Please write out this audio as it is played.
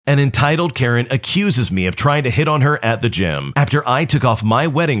An entitled Karen accuses me of trying to hit on her at the gym after I took off my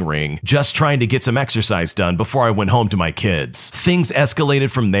wedding ring just trying to get some exercise done before I went home to my kids. Things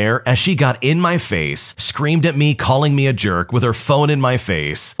escalated from there as she got in my face, screamed at me, calling me a jerk with her phone in my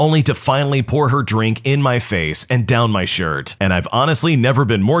face, only to finally pour her drink in my face and down my shirt. And I've honestly never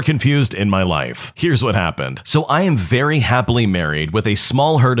been more confused in my life. Here's what happened. So I am very happily married with a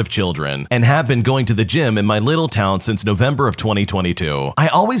small herd of children and have been going to the gym in my little town since November of 2022. I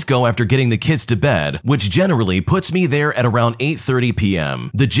always go after getting the kids to bed, which generally puts me there at around 8:30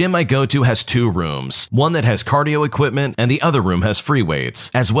 p.m. The gym I go to has 2 rooms, one that has cardio equipment and the other room has free weights,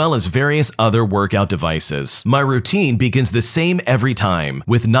 as well as various other workout devices. My routine begins the same every time,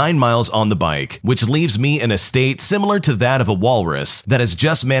 with 9 miles on the bike, which leaves me in a state similar to that of a walrus that has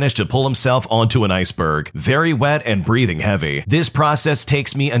just managed to pull himself onto an iceberg, very wet and breathing heavy. This process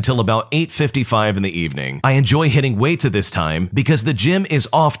takes me until about 8:55 in the evening. I enjoy hitting weights at this time because the gym is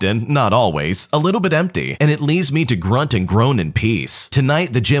often, not always, a little bit empty, and it leaves me to grunt and groan in peace.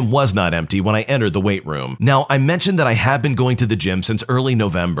 Tonight, the gym was not empty when I entered the weight room. Now, I mentioned that I have been going to the gym since early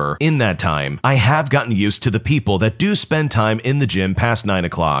November. In that time, I have gotten used to the people that do spend time in the gym past 9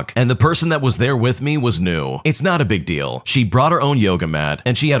 o'clock, and the person that was there with me was new. It's not a big deal. She brought her own yoga mat,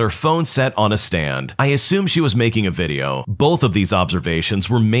 and she had her phone set on a stand. I assume she was making a video. Both of these observations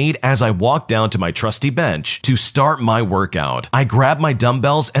were made as I walked down to my trusty bench to start my workout. I grab my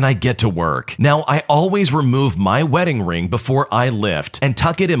dumbbells and I get to work. Now, I always remove my wedding ring before I lift and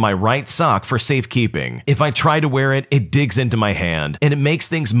tuck it in my right sock for safekeeping. If I try to wear it, it digs into my hand and it makes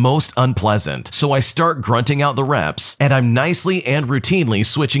things most unpleasant. So I start grunting out the reps and I'm nicely and routinely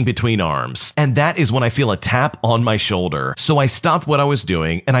switching between arms. And that is when I feel a tap on my shoulder. So I stopped what I was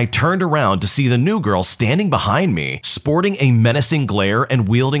doing and I turned around to see the new girl standing behind me, sporting a menacing glare and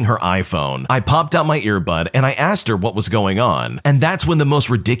wielding her iPhone. I popped out my earbud and I asked her what was going on. And that's when the most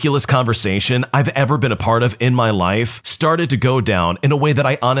ridiculous conversation I've ever been a part of in my life started to go down in a way that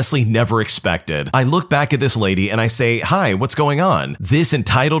I honestly never expected. I look back at this lady and I say, "Hi, what's going on?" This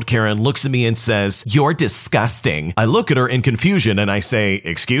entitled Karen looks at me and says, "You're disgusting." I look at her in confusion and I say,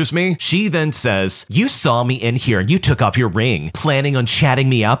 "Excuse me?" She then says, "You saw me in here and you took off your ring. Planning on chatting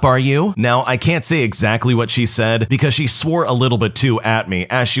me up, are you?" Now, I can't say exactly what she said because she swore a little bit too at me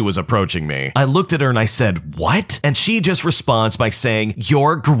as she was approaching me. I looked at her and I said, "What?" And she just responds by saying,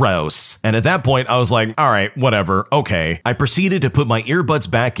 "You're gross." And at that point, I was like, all right, whatever, okay. I proceeded to put my earbuds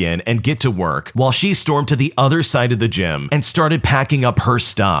back in and get to work while she stormed to the other side of the gym and started packing up her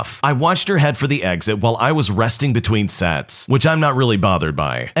stuff. I watched her head for the exit while I was resting between sets, which I'm not really bothered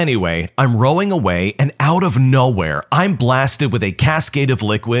by. Anyway, I'm rowing away and out of nowhere, I'm blasted with a cascade of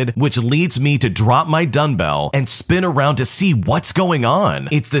liquid, which leads me to drop my dumbbell and spin around to see what's going on.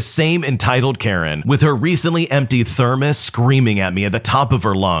 It's the same entitled Karen with her recently emptied thermos screaming at me at the top of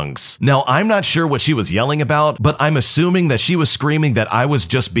her lungs. Now, I'm not sure what she was yelling about, but I'm assuming that she was screaming that I was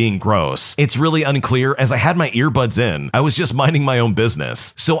just being gross. It's really unclear as I had my earbuds in. I was just minding my own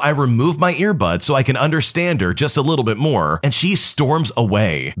business. So I remove my earbuds so I can understand her just a little bit more, and she storms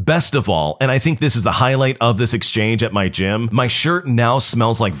away. Best of all, and I think this is the highlight of this exchange at my gym, my shirt now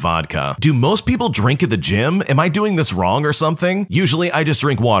smells like vodka. Do most people drink at the gym? Am I doing this wrong or something? Usually I just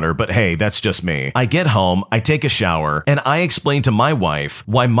drink water, but hey, that's just me. I get home, I take a shower, and I explain to my wife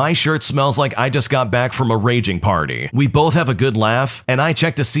why my shirt smells like I just got back from a raging party. We both have a good laugh, and I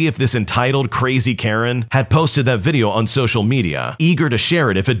check to see if this entitled crazy Karen had posted that video on social media, eager to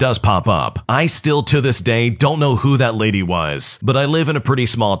share it if it does pop up. I still to this day don't know who that lady was, but I live in a pretty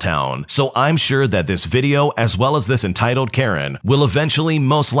small town, so I'm sure that this video as well as this entitled Karen will eventually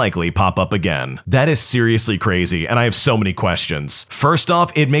most likely pop up again. That is seriously crazy, and I have so many questions. First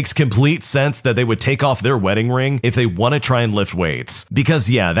off, it makes complete sense that they would take off their wedding ring if they want to try and lift weights, because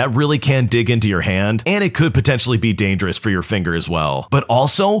yeah, that really can dig into your hand, and it could potentially be dangerous for your finger as well. But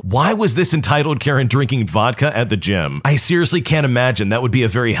also, why was this entitled Karen drinking vodka at the gym? I seriously can't imagine that would be a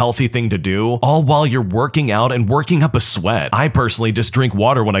very healthy thing to do, all while you're working out and working up a sweat. I personally just drink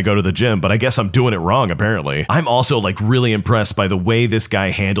water when I go to the gym, but I guess I'm doing it wrong apparently. I'm also like really impressed by the way this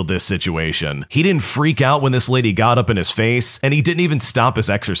guy handled this situation. He didn't freak out when this lady got up in his face, and he didn't even stop his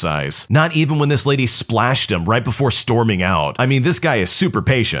exercise. Not even when this lady splashed him right before storming out. I mean, this guy is super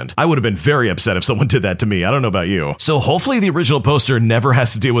patient. I would have been very upset if someone did that to me. I don't know about you. So hopefully the original poster never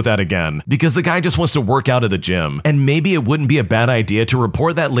has to deal with that again, because the guy just wants to work out at the gym. And maybe it wouldn't be a bad idea to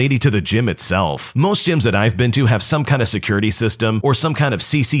report that lady to the gym itself. Most gyms that I've been to have some kind of security system or some kind of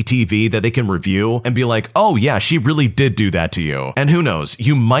CCTV that they can review and be like, oh yeah, she really did do that to you. And who knows,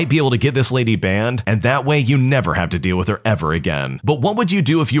 you might be able to get this lady banned, and that way you never have to deal with her ever again. But what would you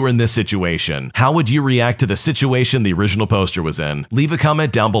do if you were in this situation? How would you react to the situation the original poster was in? description. Leave a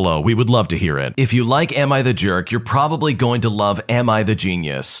comment down below. We would love to hear it. If you like Am I the Jerk, you're probably going to love Am I the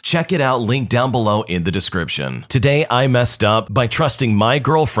Genius. Check it out, link down below in the description. Today, I messed up by trusting my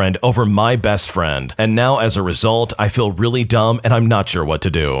girlfriend over my best friend, and now as a result, I feel really dumb and I'm not sure what to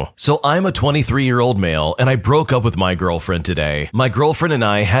do. So I'm a 23-year-old male, and I broke up with my girlfriend today. My girlfriend and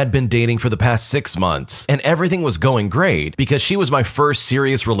I had been dating for the past 6 months, and everything was going great because she was my first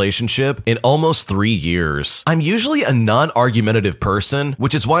serious relationship in almost 3 years. I'm usually a non-argumentative person,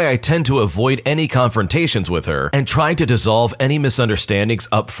 which is why I tend to avoid any confrontations with her and try to dissolve any misunderstandings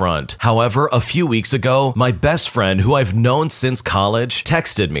up front. However, a few weeks ago, my best friend, who I've known since college,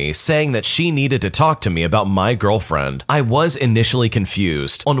 texted me saying that she needed to talk to me about my girlfriend. I was initially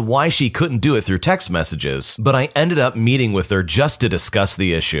confused on why she couldn't do it through text messages, but I ended up meeting with her just to discuss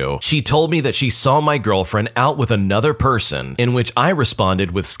the issue. She told me that she saw my girlfriend out with another person, in which I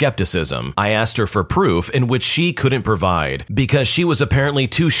responded with skepticism. I asked her for proof, in which she couldn't provide, because she was apparently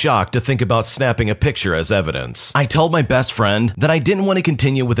too shocked to think about snapping a picture as evidence. I told my best friend that I didn't want to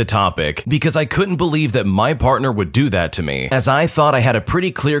continue with the topic because I couldn't believe that my partner would do that to me, as I thought I had a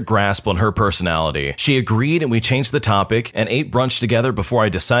pretty clear grasp on her personality. She agreed and we changed the topic and ate brunch together before I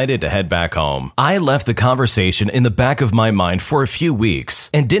decided to head back home. I left the conversation in the back of my mind for a few weeks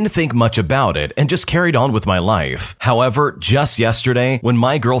and didn't think much about it and just carried on with my life. However, just yesterday, when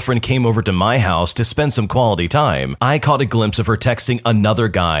my girlfriend came over to my house to spend some quality time, I caught a glimpse of her texting another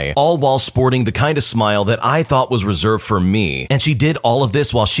guy, all while sporting the kind of smile that I thought was reserved for me, and she did all of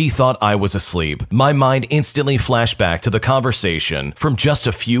this while she thought I was asleep. My mind instantly flashed back to the conversation from just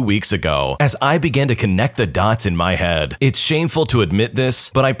a few weeks ago as I began to connect the dots in my head. It's shameful to admit this,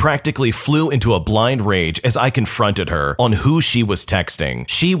 but I practically flew into a blind rage as I confronted her on who she was texting.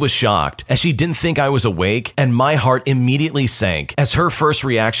 She was shocked as she didn't think I was awake, and my heart immediately sank as her first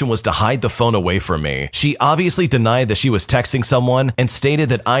reaction was to hide the phone away from me. She obviously denied that she was texting someone and stated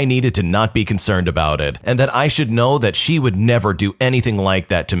that I needed to not be concerned about it and that I should know that she would never do anything like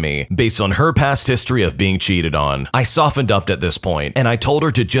that to me based on her past history of being cheated on. I softened up at this point and I told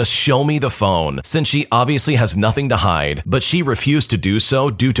her to just show me the phone since she obviously has nothing to hide, but she refused to do so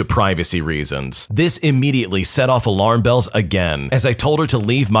due to privacy reasons. This immediately set off alarm bells again as I told her to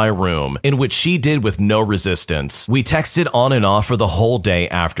leave my room, in which she did with no resistance. We texted on and off for the whole day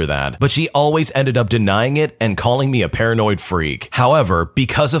after that, but she always ended up denying it and calling me a paranoid freak. However,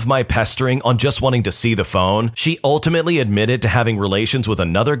 because of my pestering on just wanting to see the phone, she ultimately admitted to having relations with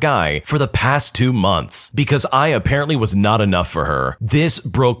another guy for the past 2 months because I apparently was not enough for her. This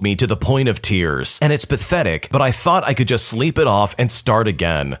broke me to the point of tears, and it's pathetic, but I thought I could just sleep it off and start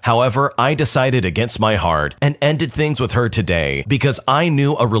again. However, I decided against my heart and ended things with her today because I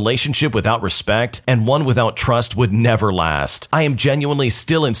knew a relationship without respect and one without trust would never last. I am genuinely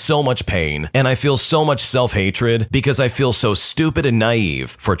still in so much pain, and I feel so much self-hatred because I feel so stupid and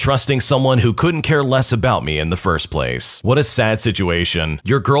naive for trusting someone who couldn't care less about me in the first place. What a sad situation.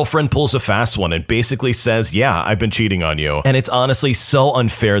 Your girlfriend pulls a fast one and basically says, yeah, I've been cheating on you, and it's honestly so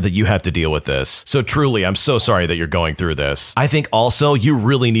unfair that you have to deal with this. So truly, I'm so sorry that you're going through this. I think also you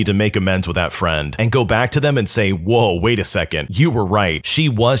really need to make amends with that friend and go back to them and say, whoa, wait a second, you were right. She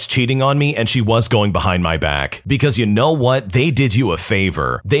was cheating on me and she was going behind my back. Because you know what? They did you a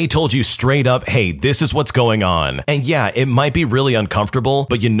favor. They told you straight up, hey, this is what's going on. And yeah, it might be really uncomfortable,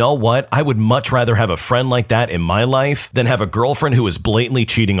 but you know what? I would much rather have a friend like that in my life than have a girlfriend who is blatantly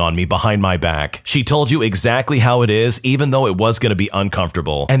cheating on me behind my back. She told you exactly how it is, even though it was going to be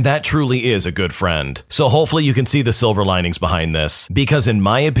uncomfortable. And that truly is a good friend. So hopefully you can see the silver linings behind this, because in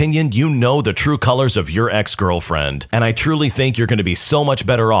my opinion, you know the true colors of your ex-girlfriend, and I truly think you're going to be so much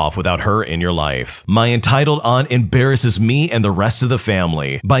better off without her in your life. My entitled aunt embarrasses me and the rest of the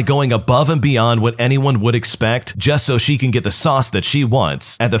family by going above and beyond what anyone would expect just so she can get the sauce that she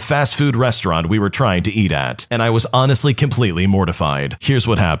wants at the fast food restaurant we were trying to eat at, and I was honestly completely mortified. Here's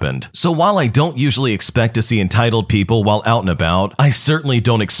what happened. So while I don't usually expect to see entitled people while out and about, I certainly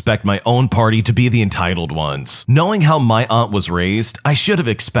don't expect my own party to be the entitled ones. Knowing how my aunt was raised, I should have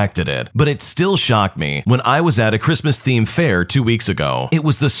expected it, but it still shocked me when I was at a Christmas-themed fair 2 weeks ago. It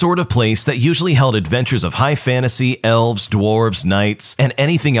was the sort of place that usually held adventures of high fantasy, elves, dwarves, knights, and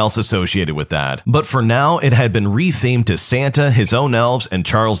anything else associated with that. But for now, it had been rethemed to Santa, his own elves, and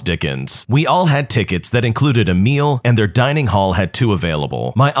Charles Dickens. We all had tickets that included a meal, and their dining hall had 2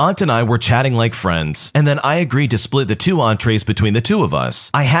 available. My aunt and I were chatting like friends, and then I agreed to split the 2 entrees between the 2 of us.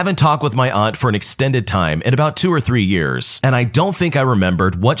 I haven't talked with my aunt for an extended time in about 2 or 3 years, and I don't think I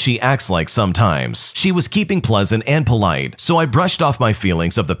remembered what she acts like sometimes. She was keeping pleasant and polite, so I brushed off my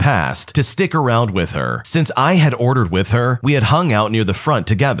feelings of the past to stick around with her. Since I had ordered with her, we had hung out near the front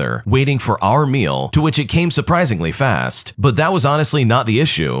together, waiting for our meal, to which it came surprisingly fast. But that was honestly not the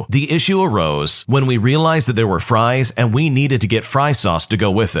issue. The issue arose when we realized that there were fries and we needed to get fry sauce to go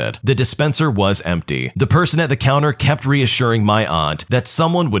with it. The dispenser was empty. The person at the counter kept reassuring my aunt that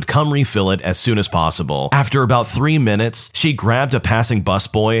someone would come refill it as soon as possible. After about 3 minutes, she grabbed a passing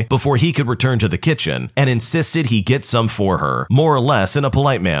busboy before he could return to the kitchen and insisted he get some for her, more or less in a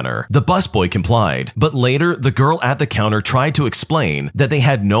polite manner. The busboy complied, but later the girl at the counter tried to explain that they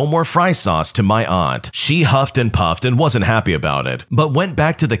had no more fry sauce to my aunt. She huffed and puffed and wasn't happy about it, but went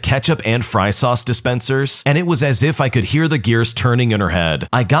back to the ketchup and fry sauce dispensers, and it was as if I could hear the gears turning in her head.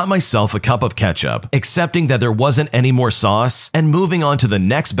 I got myself a cup of ketchup, accepting that there wasn't any more sauce, and moving on to the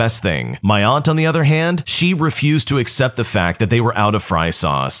next best thing. My aunt, on the other hand, she refused to accept the fact that they were out of fry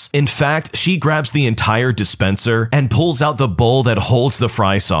sauce. In fact, she grabs the entire dispenser and pulls out the bowl that holds the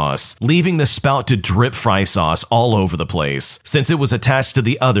fry sauce, leaving the spout to drip fry sauce all over the place, since it was attached to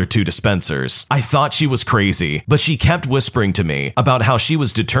the other 2 dispensers. I thought she was crazy, but she kept whispering to me about how she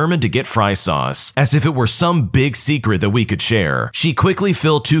was determined to get fry sauce, as if it were some big secret that we could share. She quickly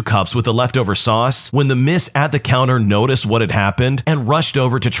filled 2 cups with the leftover sauce when the miss at the counter noticed what had happened and rushed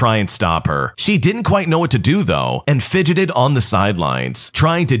over to try and stop her. She didn't quite know what to do though, and fidgeted on the sidelines,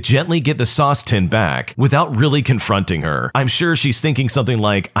 trying to gently get the sauce tin back without really confronting her. I'm sure she's thinking something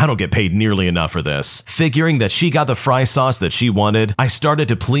like, I don't get paid nearly enough for this. Figuring that she got the fry sauce that she wanted, I started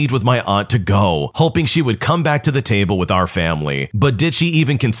to plead with my aunt to go, hoping she would come back to the table with our family. But did she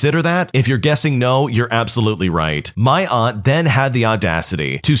even consider that? If you're guessing no, you're absolutely right. My aunt then had the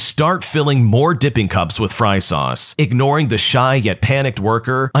audacity to start filling more dipping cups with fry sauce, ignoring the shy yet panicked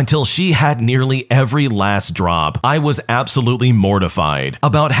worker until she had nearly every last drop. I was absolutely mortified.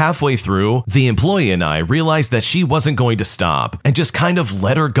 About halfway through, the employee and I realized that she wasn't going to stop and just kind of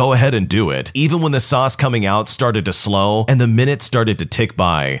let her go ahead and do it, even when the sauce coming out started to slow and the minutes started to tick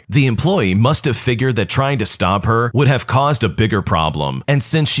by. The employee must have figured that trying to stop her would have caused a bigger problem, and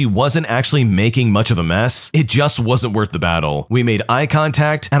since she wasn't actually making much of a mess, it just wasn't worth the battle. We made eye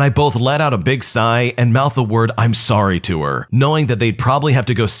contact, and I both let out a big sigh and mouthed the word "I'm sorry" to her, knowing that they'd probably have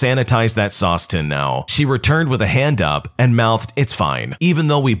to go sanitize that sauce tin now. She returned with a hand up and mouthed, "It's fine," even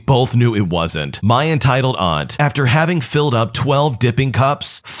though we both knew it wasn't. My entitled aunt, after having filled up 12 dipping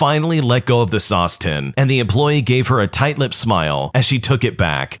cups, finally let go of the sauce tin, and the employee gave her a tight-lipped smile as she took it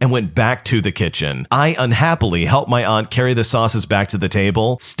back and went back to the kitchen. I unhappily helped my aunt carry the sauces back to the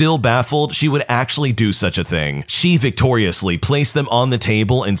table, still baffled she would actually do such a thing. She victoriously placed them on the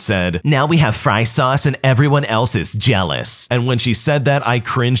table and said, "Now we have fry sauce and everyone else is jealous." And when she said that, I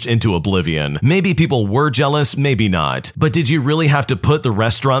cringed into oblivion. Maybe people were jealous, maybe not. But did you really have to put the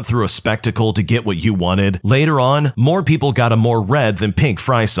restaurant through a spectacle to get what you wanted? Later on, more people got a more red than pink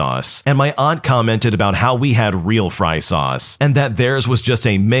fry sauce, and my aunt commented about how we had real fry sauce, and that theirs was just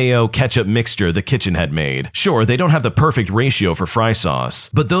a mayo ketchup mixture the kitchen had made. Sure, they don't have the perfect ratio for fry sauce,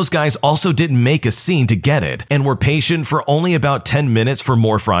 but those guys also didn't make a scene to get it, and were patient for only about 10 minutes for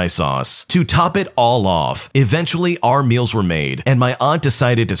more fry sauce. To top it all off, eventually our meals were made, and my aunt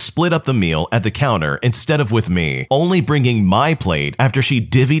decided to split up the meal at the counter instead of with me, only bringing my plate after she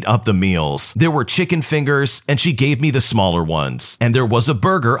divvied up the meals. There were chicken fingers, and she gave me the smaller ones. And there was a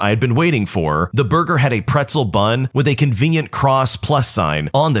burger I had been waiting for. The burger had a pretzel bun with a convenient cross plus sign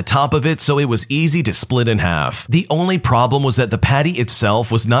on the top of it, so it was easy to split in half. The only problem was that the patty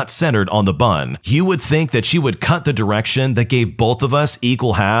itself was not centered on the bun. You would think that she would cut the direction that gave both of us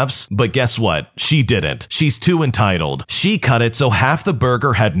equal halves, but guess what? She didn't. She's too entitled. She cut it so half the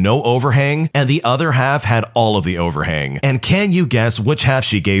burger had no overhang, and the other half had all of the overhang. And can you guess which half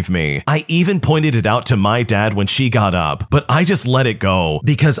she gave me? I even pointed it out to my dad when she got up, but I just let it go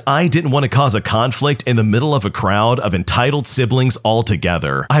because I didn't want to cause a conflict in the middle of a crowd of entitled siblings all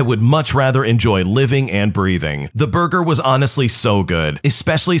together. I would much rather enjoy living and breathing. The burger was honestly so good,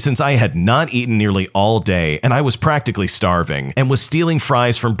 especially since I had not eaten nearly all day and I was practically starving and was stealing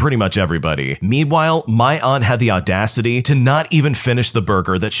fries from pretty much everybody. Meanwhile, my aunt had the audacity to not even finish the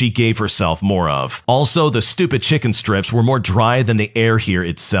burger that she gave herself more of. Also, the stupid chicken strips were more dry than the air here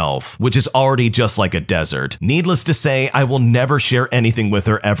itself, which is already just like a desert. Needless to say, I will never share anything with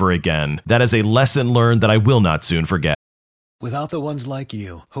her ever again. That is a lesson learned that I will not soon forget. Without the ones like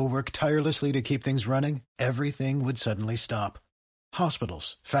you, who work tirelessly to keep things running, everything would suddenly stop.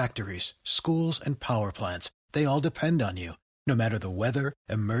 Hospitals, factories, schools, and power plants, they all depend on you. No matter the weather,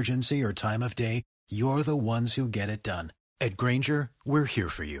 emergency, or time of day, you're the ones who get it done. At Grainger, we're here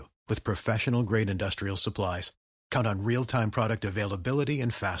for you with professional-grade industrial supplies. Count on real-time product availability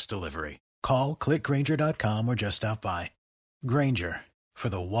and fast delivery. Call, clickgrainger.com, or just stop by. Grainger, for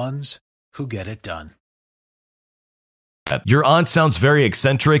the ones who get it done. Your aunt sounds very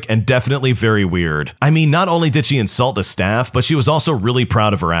eccentric and definitely very weird. I mean, not only did she insult the staff, but she was also really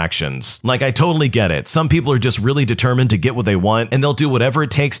proud of her actions. Like, I totally get it. Some people are just really determined to get what they want, and they'll do whatever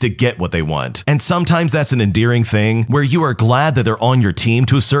it takes to get what they want. And sometimes that's an endearing thing, where you are glad that they're on your team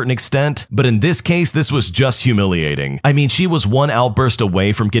to a certain extent, but in this case, this was just humiliating. I mean, she was one outburst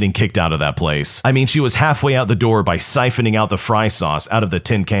away from getting kicked out of that place. I mean, she was halfway out the door by siphoning out the fry sauce out of the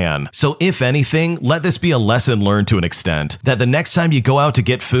tin can. So if anything, let this be a lesson learned to an extent, that the next time you go out to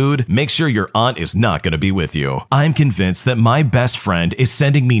get food, make sure your aunt is not going to be with you. I'm convinced that my best friend is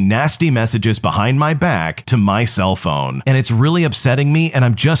sending me nasty messages behind my back to my cell phone, and it's really upsetting me, and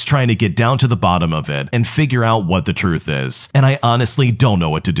I'm just trying to get down to the bottom of it and figure out what the truth is. And I honestly don't know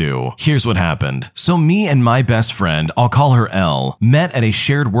what to do. Here's what happened. So me and my best friend, I'll call her Elle, met at a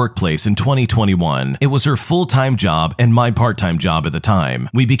shared workplace in 2021. It was her full-time job and my part-time job at the time.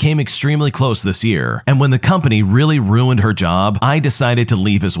 We became extremely close this year, and when the company really ruined her job, I decided to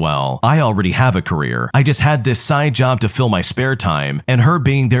leave as well. I already have a career. I just had this side job to fill my spare time, and her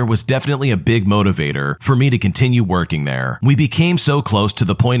being there was definitely a big motivator for me to continue working there. We became so close to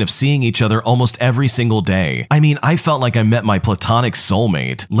the point of seeing each other almost every single day. I mean, I felt like I met my platonic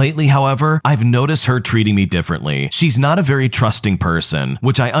soulmate. Lately, however, I've noticed her treating me differently. She's not a very trusting person,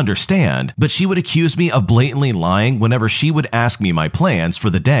 which I understand, but she would accuse me of blatantly lying whenever she would ask me my plans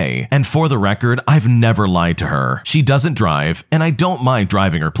for the day. And for the record, I've never lied to her. She doesn't drive, and I don't mind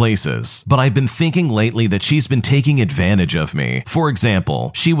driving her places. But I've been thinking lately that she's been taking advantage of me. For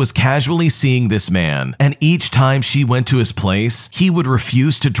example, she was casually seeing this man, and each time she went to his place, he would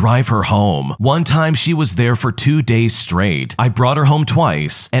refuse to drive her home. One time she was there for 2 days straight. I brought her home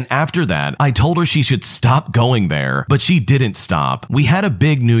twice, and after that, I told her she should stop going there, but she didn't stop. We had a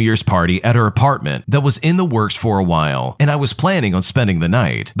big New Year's party at her apartment that was in the works for a while, and I was planning on spending the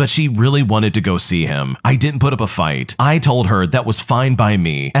night, but she really wanted to go see him. I didn't put up a fight. I told her that was fine by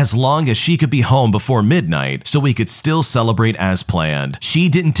me, as long as she could be home before midnight so we could still celebrate as planned. She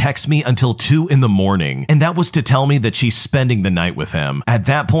didn't text me until 2 in the morning, and that was to tell me that she's spending the night with him. At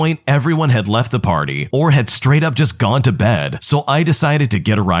that point, everyone had left the party or had straight up just gone to bed, so I decided to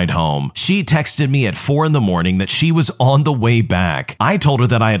get a ride home. She texted me at 4 in the morning that she was on the way back. I told her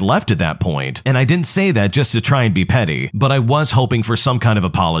that I had left at that point, and I didn't say that just to try and be petty, but I was hoping for some kind of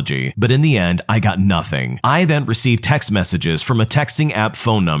apology. But in the end, I got nothing. I then received text messages from a texting app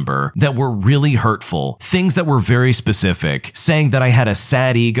phone number that were really hurtful, things that were very specific, saying that I had a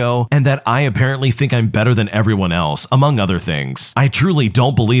sad ego and that I apparently think I'm better than everyone else, among other things. I truly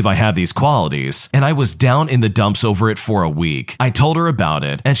don't believe I have these qualities, and I was down in the dumps over it for a week. I told her about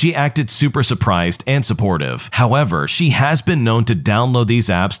it, and she acted super surprised and supportive. However, she has been known to download these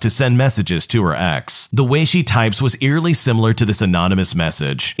apps to send messages to her ex. The way she types was eerily similar to this anonymous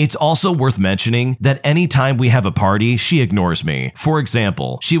message. It's also worth mentioning that anytime we have a party, she ignores me. For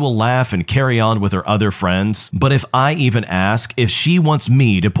example, she will laugh and carry on with her other friends, but if I even ask if she wants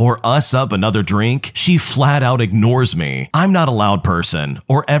me to pour us up another drink, she flat out ignores me. I'm not a loud person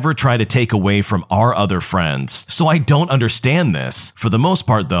or ever try to take away from our other friends, so I don't understand this. For the most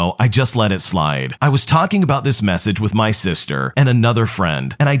part though, I just let it slide. I was talking about this message with my sister and another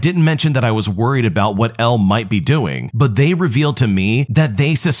friend, and I didn't mention that I was worried about what Elle might be doing, but they revealed to me that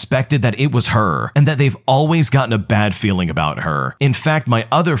they suspected that it was her and that they've always gotten a bad feeling about her. In fact, my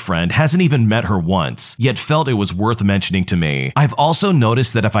other friend hasn't even met her once, yet felt it was worth mentioning to me. I've also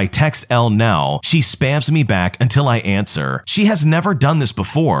noticed that if I text Elle now, she spams me back until I answer. She has never done this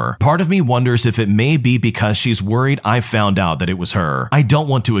before. Part of me wonders if it may be because she's worried I found out that it was her. I don't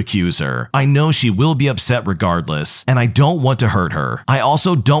want to accuse her. I know she will be upset regardless, and I don't want to hurt her. I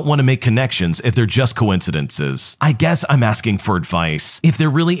also don't want to make connections if they're just coincidences. I guess I'm asking for advice. If there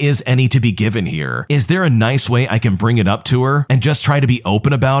really is any to be given here, is there a nice way I can bring it up to her and just try to be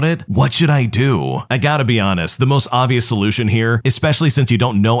open about it? What should I do? I gotta be honest, the most obvious solution here, especially since you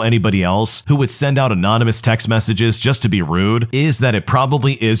don't know anybody else who would send out anonymous text messages just to be rude, is that it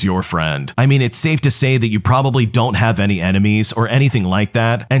probably is your friend. I mean, it's safe to say that you probably don't have any enemies or anything like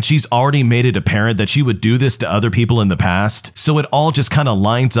that, and she's already made it apparent that she would do this to other people in the past, so it all just kind of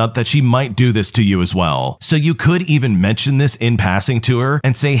lines up that she might do this to you as well. So you could even mention this in passing to her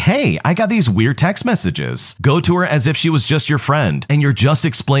and say, hey, I got these weird text messages. Go to her as if she was just your friend, and you're just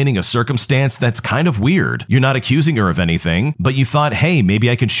explaining a circumstance that's kind of weird. You're not accusing her of anything, but you thought, hey, maybe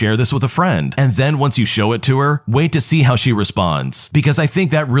I could share this with a friend. And then once you show it to her, wait to see how she responds, because I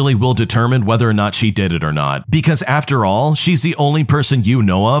think that really will determine whether or not she did it or not. Because after all, she's the only person you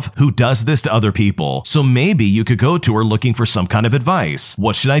know of who does this to other people. So maybe you could go to her looking for some kind of advice.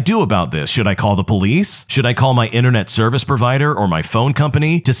 What should I do about this? Should I call the police? Should I call my internet service provider or my phone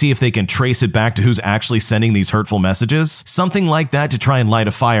company to see if they can trace it back to who's actually sending sending these hurtful messages? Something like that to try and light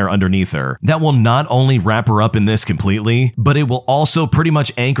a fire underneath her. That will not only wrap her up in this completely, but it will also pretty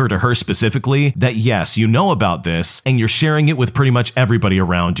much anchor to her specifically that yes, you know about this, and you're sharing it with pretty much everybody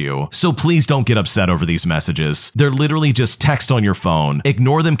around you. So please don't get upset over these messages. They're literally just text on your phone.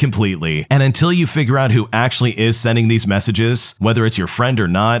 Ignore them completely, and until you figure out who actually is sending these messages, whether it's your friend or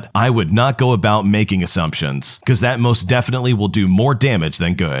not, I would not go about making assumptions, because that most definitely will do more damage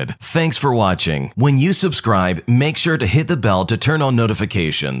than good. Thanks for watching. When you subscribe, make sure to hit the bell to turn on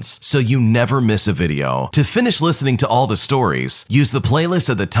notifications so you never miss a video. To finish listening to all the stories, use the playlist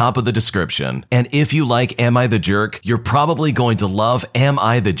at the top of the description. And if you like Am I the Jerk, you're probably going to love Am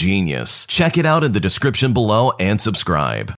I the Genius. Check it out in the description below and subscribe.